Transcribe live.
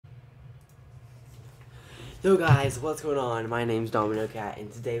Yo guys, what's going on? My name's Domino Cat,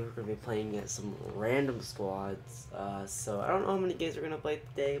 and today we're going to be playing at some random squads. So I don't know how many games we're going to play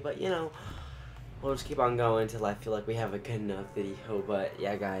today, but you know, we'll just keep on going until I feel like we have a good enough video. But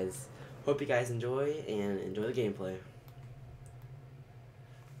yeah guys, hope you guys enjoy, and enjoy the gameplay.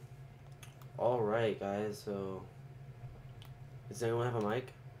 Alright guys, so does anyone have a mic?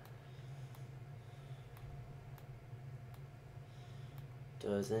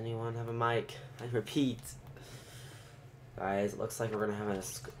 Does anyone have a mic? I repeat. Guys, it looks like we're going to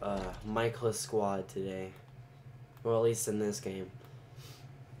have a mic-less squad today. Well, at least in this game.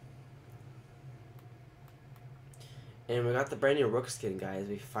 And we got the brand new Rook skin, guys.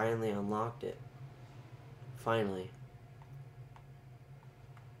 We finally unlocked it. Finally.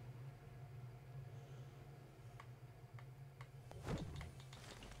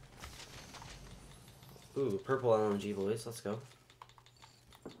 Ooh, purple LMG boys. Let's go.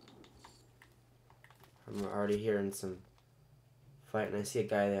 I'm already hearing some fight, and I see a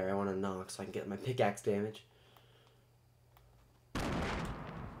guy there I want to knock so I can get my pickaxe damage.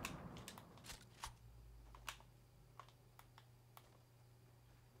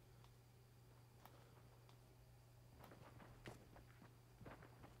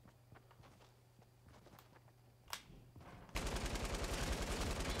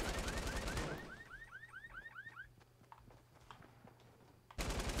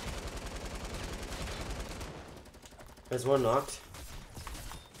 There's one knocked.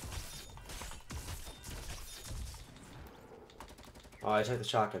 Oh, I took the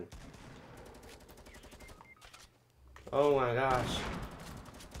shotgun. Oh my gosh.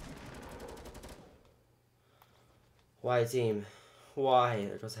 Why team? Why?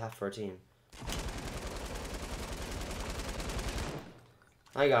 There goes half for our team.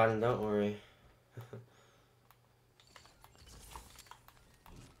 I got him, don't worry. I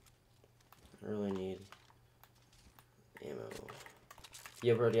really need ammo.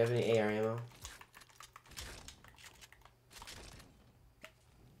 Yo, bro, do you have any AR ammo?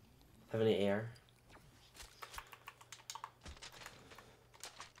 Have any AR?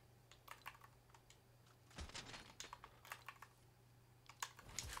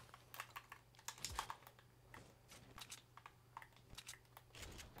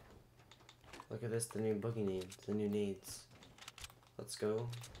 Look at this, the new boogie needs, the new needs. Let's go.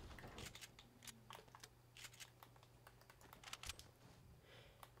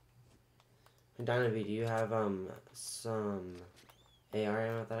 And Dynavi, do you have some AR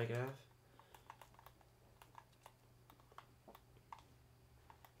ammo that I could have?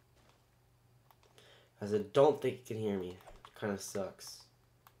 As I don't think you can hear me. It kind of sucks.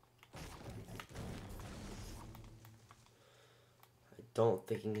 I don't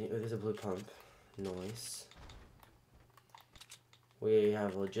think you can. Oh, there's a blue pump. Nice. We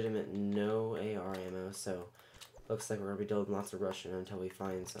have legitimate no AR ammo, so looks like we're gonna be building lots of Russian until we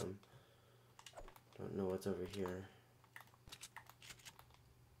find some. Don't know what's over here.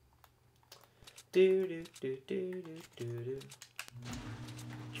 Do do do do do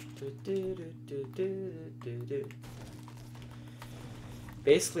do do.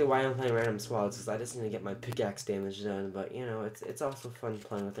 Basically, why I'm playing random squads is I just need to get my pickaxe damage done. But you know, it's also fun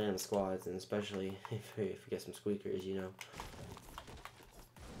playing with random squads, and especially if you get some squeakers, you know.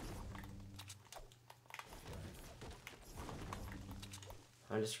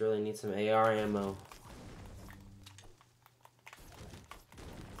 I just really need some AR ammo.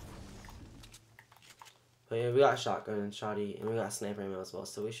 But yeah, we got shotgun and shotty, and we got sniper ammo as well,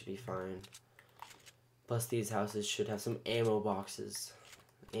 so we should be fine. Plus, these houses should have some ammo boxes,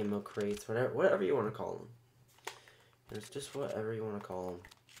 ammo crates, whatever you want to call them. It's just whatever you want to call them.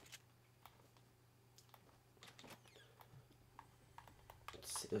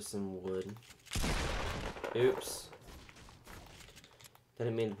 Let's see, there's some wood. Oops.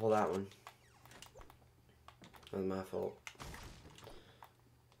 Didn't mean to pull that one. That was my fault.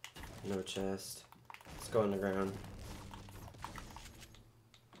 No chest. Let's go on the ground.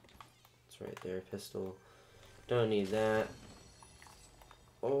 It's right there, pistol. Don't need that.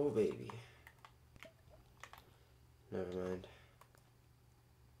 Oh, baby. Never mind.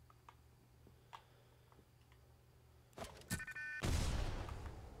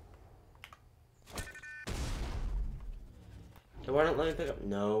 So why don't let me pick up?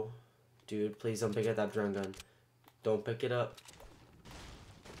 No. Dude, please don't pick up that drum gun. Don't pick it up.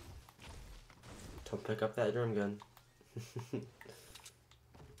 Don't pick up that drum gun.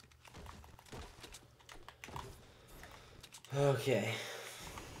 Okay.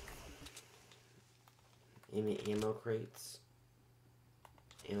 Ammo crates.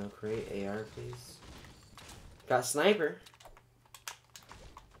 Ammo crate, AR, please. Got sniper.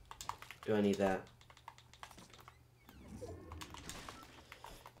 Do I need that?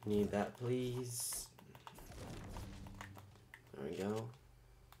 Need that, please. There we go.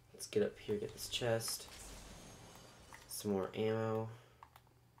 Let's get up here, get this chest. Some more ammo.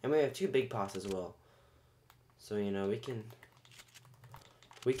 And we have 2 big pots as well. So, you know, we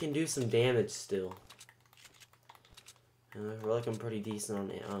can do some damage still. We're looking pretty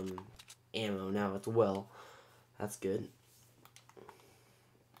decent on ammo now as well. That's good.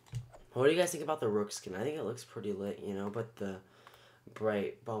 What do you guys think about the Rook skin? I think it looks pretty lit, you know, but the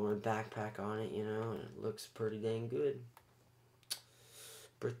bright bomber backpack on it, you know, and it looks pretty dang good.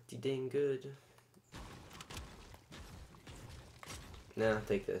 Pretty dang good. Nah,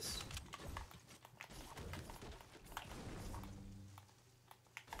 take this.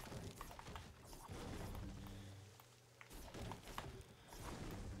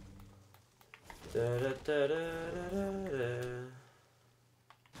 Da, da, da, da, da, da.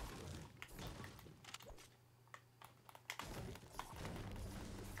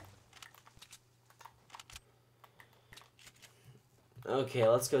 Okay,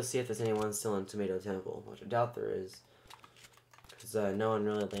 let's go see if there's anyone still in Tomato Temple, which I doubt there is. Because no one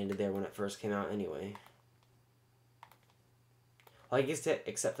really landed there when it first came out anyway. Well, I guess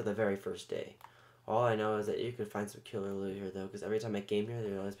except for the very first day. All I know is that you could find some killer loot here, though, because every time I came here,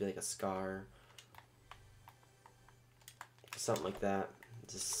 there would always be like a scar. Something like that.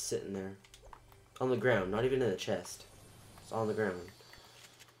 Just sitting there. On the ground, not even in the chest. It's on the ground.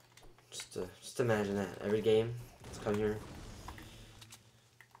 Just imagine that. Every game, let's come here.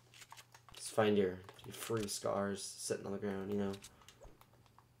 Just find your free scars sitting on the ground, you know.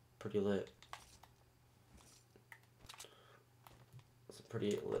 Pretty lit. Some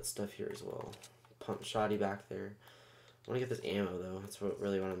pretty lit stuff here as well. Pump shoddy back there. I want to get this ammo though. That's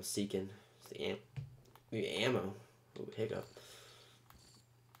really what I'm seeking. It's the ammo. Ooh, hiccup.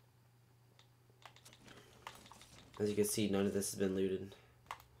 As you can see, none of this has been looted.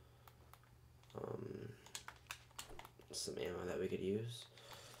 Some ammo that we could use.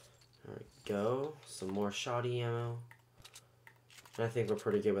 There we go. Some more shoddy ammo. And I think we're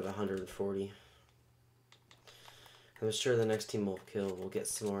pretty good with 140. I'm sure the next team we'll get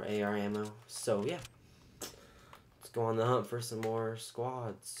some more AR ammo. So yeah, let's go on the hunt for some more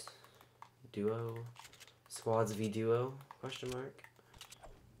squads. Squads v duo? Question mark.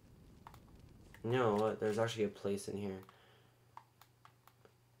 No, what? There's actually a place in here.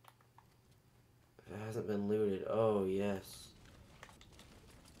 If it hasn't been looted, oh yes.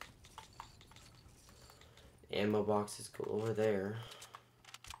 Ammo boxes go over there.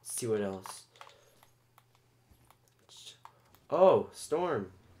 Let's see what else. Oh, storm.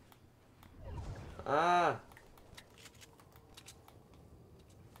 Ah.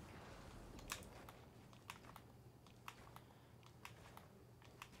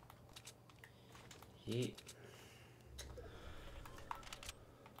 Yeet.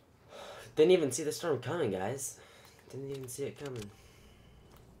 Didn't even see the storm coming, guys. Didn't even see it coming.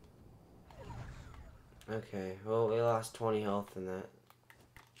 Okay, well, we lost 20 health in that.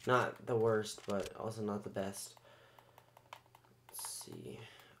 Not the worst, but also not the best. Let's see.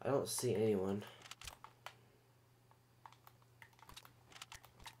 I don't see anyone.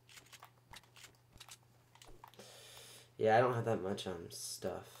 Yeah, I don't have that much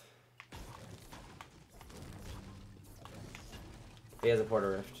stuff. He has a portal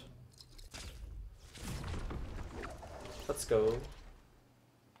rift. Let's go.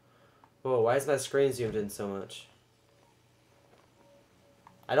 Whoa, why is my screen zoomed in so much?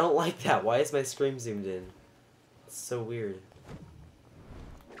 I don't like that. Why is my screen zoomed in? It's so weird.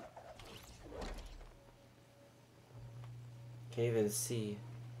 Can't even see.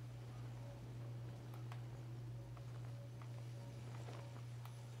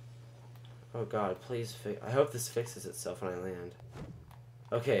 Oh god, please fix. I hope this fixes itself when I land.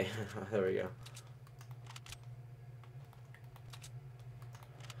 Okay, there we go.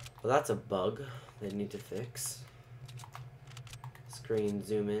 Well, that's a bug they need to fix. Screen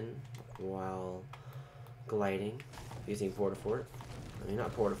zoom in while gliding using Port-a-Fort. I mean,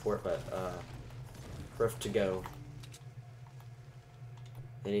 not Port-a-Fort, but Rift to go.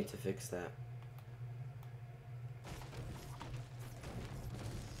 They need to fix that.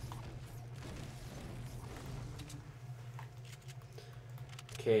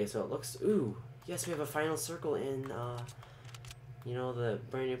 Okay, so it looks. Ooh, yes, we have a final circle in. You know, the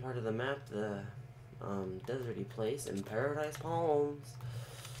brand new part of the map, the deserty place in Paradise Palms.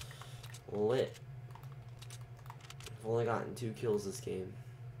 Lit. I've only gotten 2 kills this game.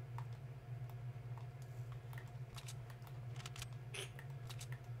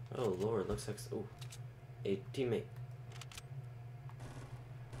 Oh lord, looks like oh, a teammate.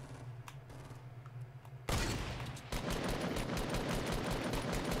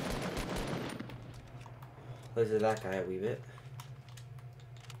 Laser that guy a wee bit.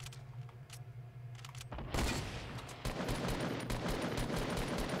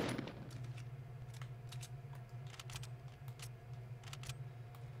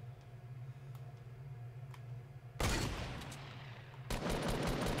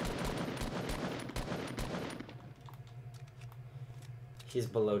 He's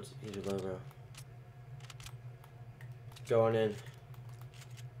below, bro. Going in.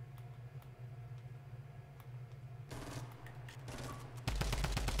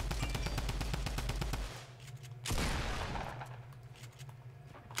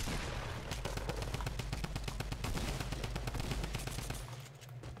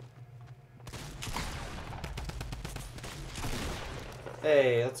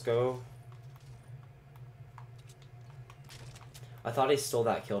 Hey, let's go. I thought he stole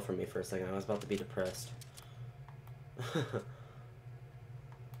that kill from me for a second. I was about to be depressed. You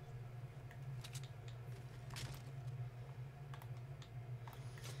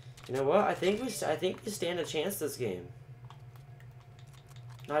know what? I think we stand a chance this game.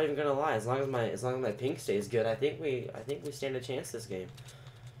 Not even gonna lie. As long as my ping stays good, I think we stand a chance this game.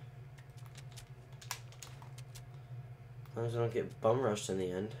 As long as we don't get bum rushed in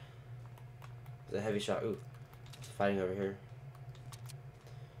the end. There's a heavy shot. Ooh, it's fighting over here.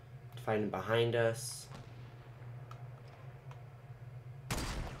 Fighting behind us.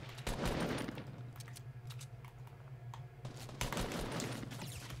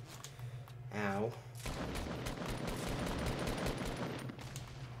 Ow.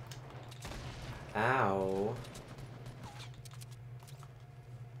 Ow.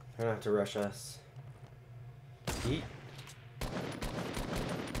 They're gonna have to rush us. Yeet.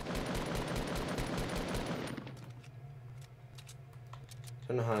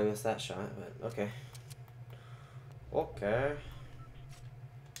 Don't know how I missed that shot, but okay. Okay.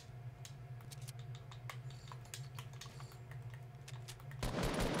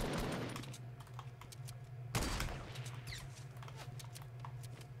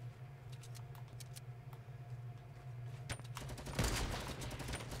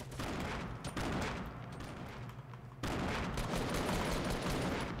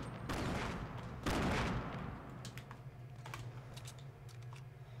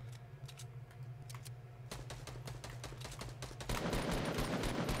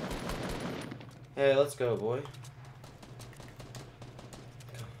 Hey, let's go, boy.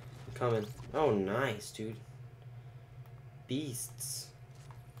 I'm coming. Oh, nice, dude. Beasts.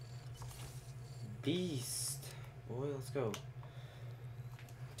 Beast. Boy, let's go.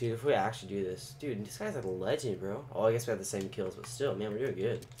 Dude, if we actually do this. Dude, this guy's like a legend, bro. Oh, I guess we have the same kills, but still, man, we're doing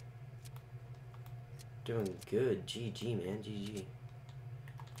good. Doing good. GG, man. GG.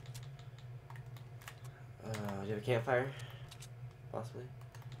 Do you have a campfire? Possibly.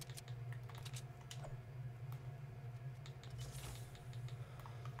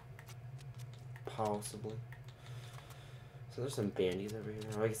 Possibly. So there's some bandies over here.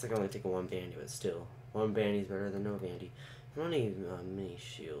 Oh, I guess I can only take one bandy, but still. One bandy's better than no bandy. I don't need mini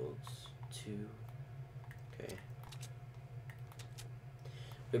shields. 2. Okay.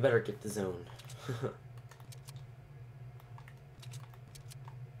 We better get the zone.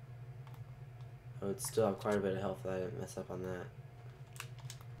 I would still have quite a bit of health if I didn't mess up on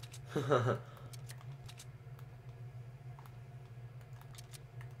that.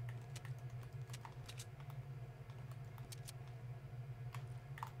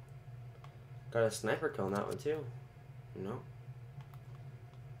 Got a sniper kill on that one too. No.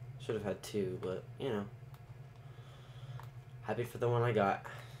 Should have had 2, but you know. Happy for the one I got.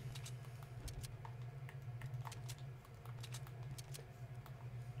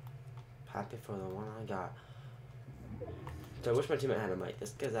 Happy for the one I got. So I wish my teammate had a mic.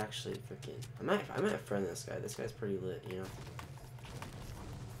 This guy's actually freaking. I might friend this guy. This guy's pretty lit, you know.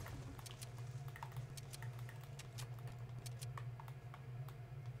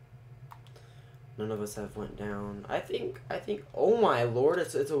 None of us have went down. I think. Oh my lord!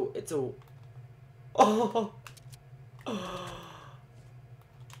 It's a. Oh.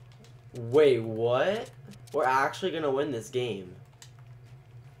 Wait, what? We're actually gonna win this game.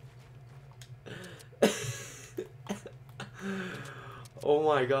 Oh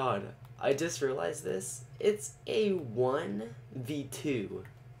my god. I just realized this. It's a 1v2.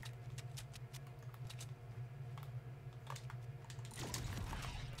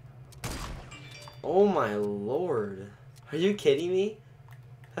 Oh my lord. Are you kidding me?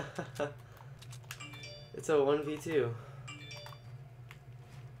 It's a 1v2.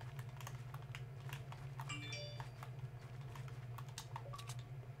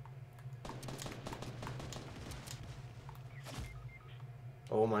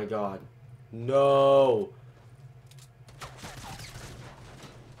 Oh my god. No.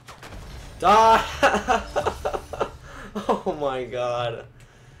 Die! Oh my god.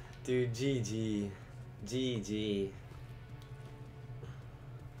 Dude, GG. GG.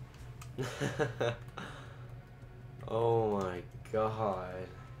 Oh my god.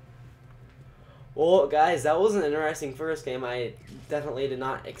 Well, guys, that was an interesting first game. I definitely did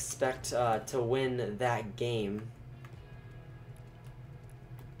not expect to win that game.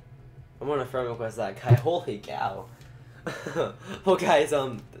 I'm gonna friend request that guy. Holy cow. Well, guys,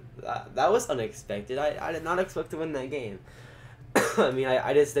 that was unexpected. I did not expect to win that game. I mean,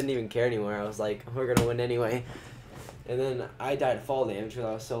 I just didn't even care anymore. I was like, we're gonna win anyway. And then I died of fall damage because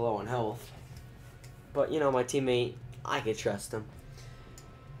I was so low on health. But, you know, my teammate, I could trust him.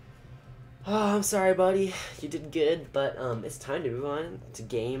 Oh, I'm sorry, buddy. You did good, but it's time to move on to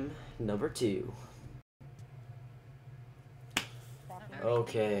game number 2.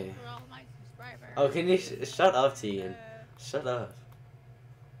 Okay. Oh, can you shut up, Tegan? Shut up.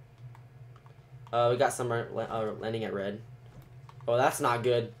 We got some landing at red. Oh, that's not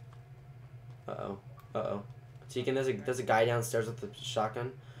good. Uh-oh. Uh-oh. Tegan, there's a guy downstairs with the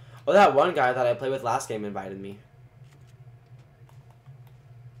shotgun. Oh, that one guy that I played with last game invited me.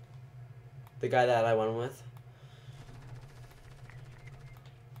 The guy that I won with.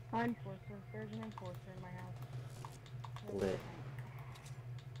 Enforcer. There's an enforcer in my house. Lit.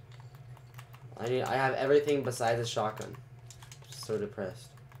 I have everything besides a shotgun. Just so depressed.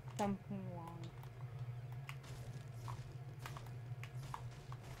 Something wrong.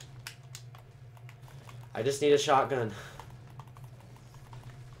 I just need a shotgun.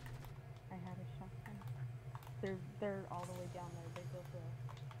 I had a shotgun. They're all the way down there. They built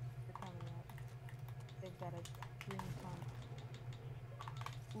they're coming up. They've got a green pump.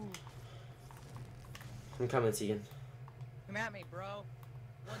 Ooh. I'm coming, Tegan. Come at me, bro.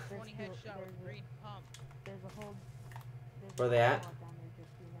 120 headshot with green pump. There's a whole. Where are they at? Down there,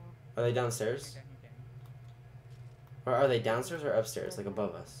 just, you know. Are they downstairs? Okay. Or are they downstairs or upstairs, like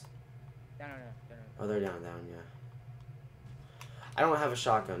above us? No. Oh, they're down, yeah. I don't have a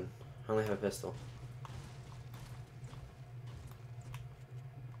shotgun. I only have a pistol.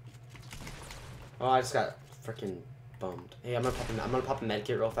 Oh, I just got freaking bummed. Hey, I'm gonna pop a med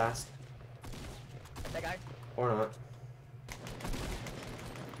kit real fast. That guy. Or not.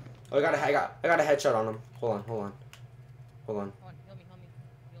 Oh, I got a headshot on him. Hold on. Hold on,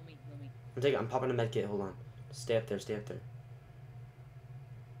 heal me. I'm popping a med kit. Hold on. Stay up there. You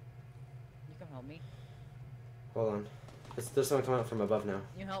can help me. Hold on. There's someone coming up from above now.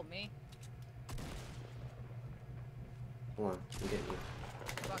 You help me. Hold on. I'm getting you.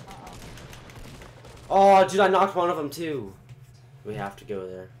 Fuck. Oh, dude, I knocked one of them too. We have to go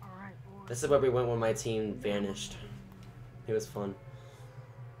there. Alright, boys. This is where we went when my team vanished. It was fun.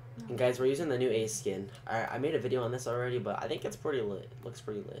 And guys, we're using the new Ace skin. I made a video on this already, but I think it's pretty lit. It looks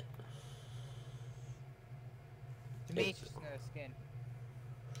pretty lit. To me, it's just another skin.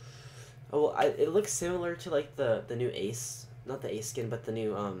 Oh, well, it looks similar to like the new Ace, not the Ace skin, but the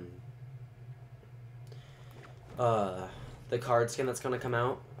new the card skin that's gonna come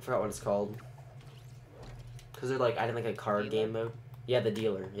out. I forgot what it's called. Cause they're like adding like a card game mode. Yeah, the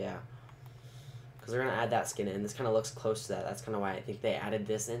dealer. Yeah. Cause they're gonna add that skin in. This kind of looks close to that. That's kind of why I think they added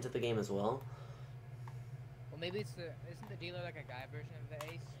this into the game as well. Well, maybe isn't the dealer like a guy version of the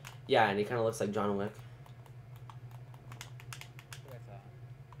Ace? Yeah, and he kind of looks like John Wick. That's what I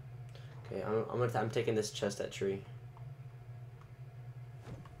thought. Okay, I'm taking this chest at tree.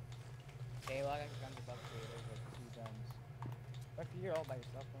 Okay, well, I got guns above tree. There's like 2 guns. But if you're all by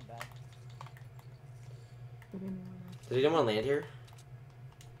yourself, don't die. Did anyone land here?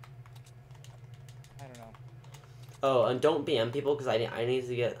 I don't know. Oh, and don't BM people because I need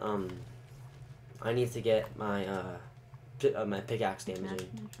to get my my pickaxe damage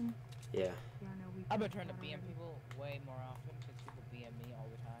in. Yeah. I've been trying to BM people way more often because people BM me all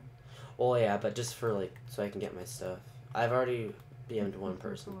the time. Well, yeah, but just for like so I can get my stuff. I've already BM'd one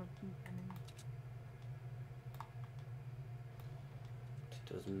person. Take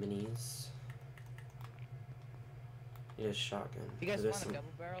those minis. Need a shotgun. If you guys There's want a some-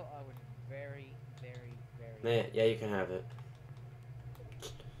 double barrel, I would very. Yeah, you can have it.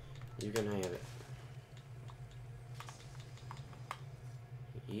 You can have it.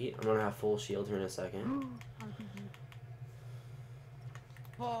 Yeet. I'm gonna have full shield here in a second.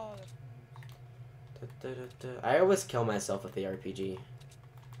 Oh, I always kill myself with the RPG,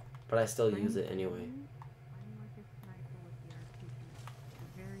 but I still use it anyway.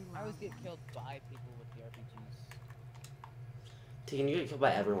 I always get killed by people with the RPGs. Tegan, you get killed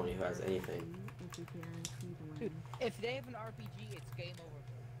by everyone who has anything. Dude, if they have an RPG, it's game over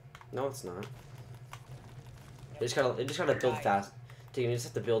for them. No, it's not. They just gotta build fast. Tegan, you just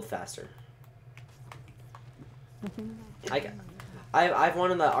have to build faster. The thing about I've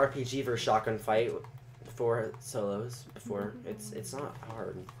won in the RPG versus shotgun fight for solos before. It's not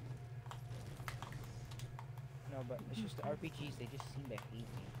hard. No, but it's just the RPGs. They just seem to hate me.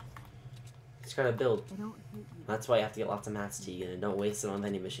 Just gotta build. they don't hate you. That's why you have to get lots of mats, Tegan, and don't waste it on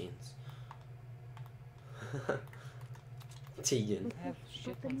vending machines. Tegan. I have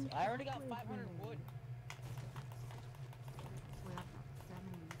shit tons. I already got 500 wood. Wait, I've got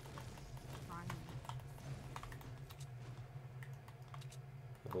 70. Fine.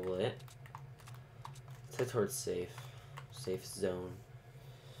 What? Let's head towards safe zone.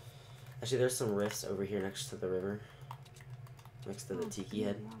 Actually, there's some rifts over here next to the river. Next to the tiki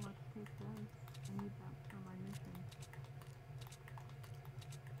head. Yeah, let's take those. I need that for my mission.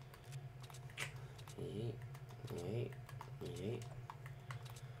 Yeet.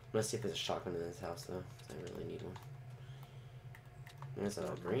 I'm gonna see if there's a shotgun in this house though, 'cause I really need one. There's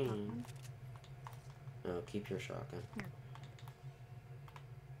a green. No, keep your shotgun. Here.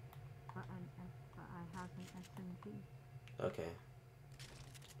 But I have an SMG. Okay.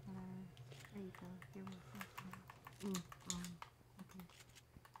 There you go. Here we go. Okay.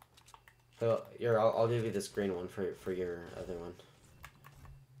 So here, I'll give you this green one for your other one.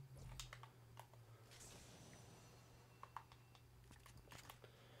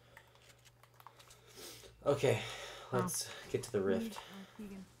 Okay, let's get to the rift.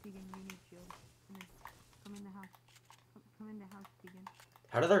 Tegan, you need shield. Come in the house. Come in the house, Tegan.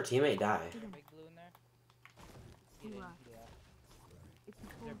 How did our teammate die? Is there big blue in there? Who, Is It's a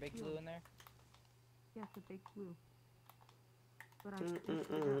there full big shield. blue in there? Yes, a big blue. But I took that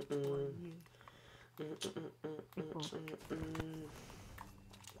for you.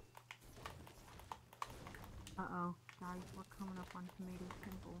 Uh-oh, guys, we're coming up on Tomato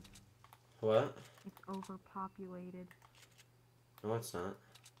Temple. What? It's overpopulated. No, it's not.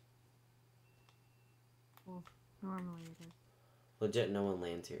 Well, normally it is. Legit, no one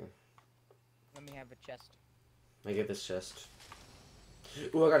lands here. Let me have a chest. I get this chest.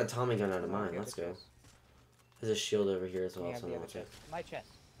 Ooh, I got a Tommy gun out of mine. Get Let's the go. chest. There's a shield over here as Let me well, have so the I'll other check. chest. My chest.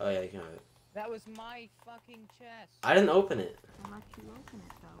 Oh yeah, you can have it. That was my fucking chest. I didn't open it. I'll let you open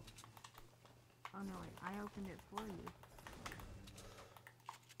it, though. Oh, no, wait. I opened it for you.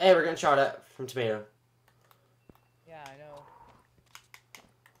 Hey, we're getting shot at from Tomato. Yeah, I know.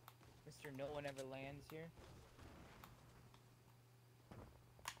 Mr. No one ever lands here.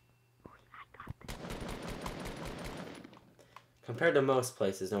 Compared to most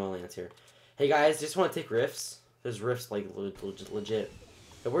places, no one lands here. Hey guys, just want to take rifts. There's rifts like legit.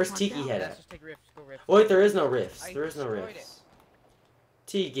 Hey, where's Watch Tiki out. head Let's at? just take rifts. Go rifts. Oh wait, there is no rifts. I There is no destroyed rifts.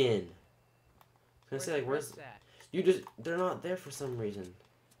 Tegan. I was gonna say like, the where's? rifts at? You just they're not there for some reason.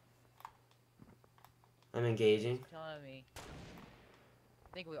 I'm engaging. You're telling me. I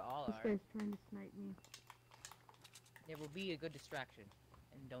think we all This are. guy's trying to snipe me. It will be a good distraction.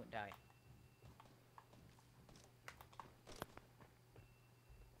 And don't die.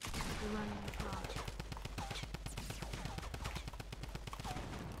 They're running across.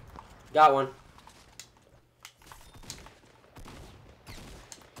 Got one.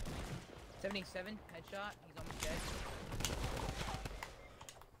 77 headshot. He's almost dead.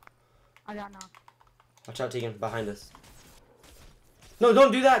 I got knocked. Watch out, Tegan. Behind us. No,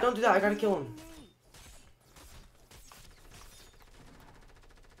 don't do that. Don't do that. I gotta kill him.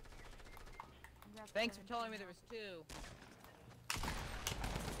 Thanks for telling me there was two.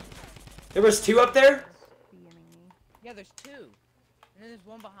 There was two up there? DMing me. Yeah, there's two. And then there's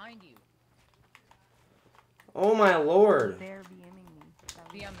one behind you. Oh my lord. They're DMing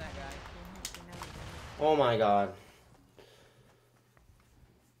me. DM that guy. Oh my god.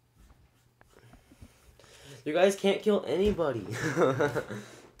 You guys can't kill anybody. If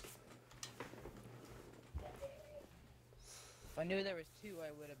I knew there was two, I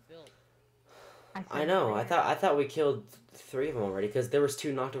would have built. I know. I thought we killed 3 of them already because there was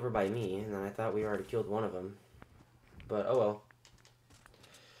 2 knocked over by me, and then I thought we already killed 1 of them. But oh well.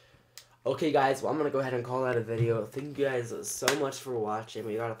 Okay, guys. Well, I'm gonna go ahead and call that a video. Thank you guys so much for watching.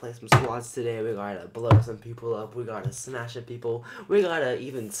 We gotta play some squads today. We gotta blow some people up. We gotta smash some people. We gotta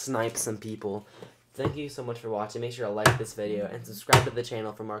even snipe some people. Thank you so much for watching. Make sure to like this video and subscribe to the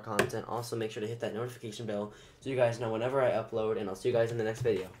channel for more content. Also, make sure to hit that notification bell so you guys know whenever I upload, and I'll see you guys in the next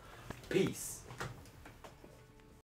video. Peace.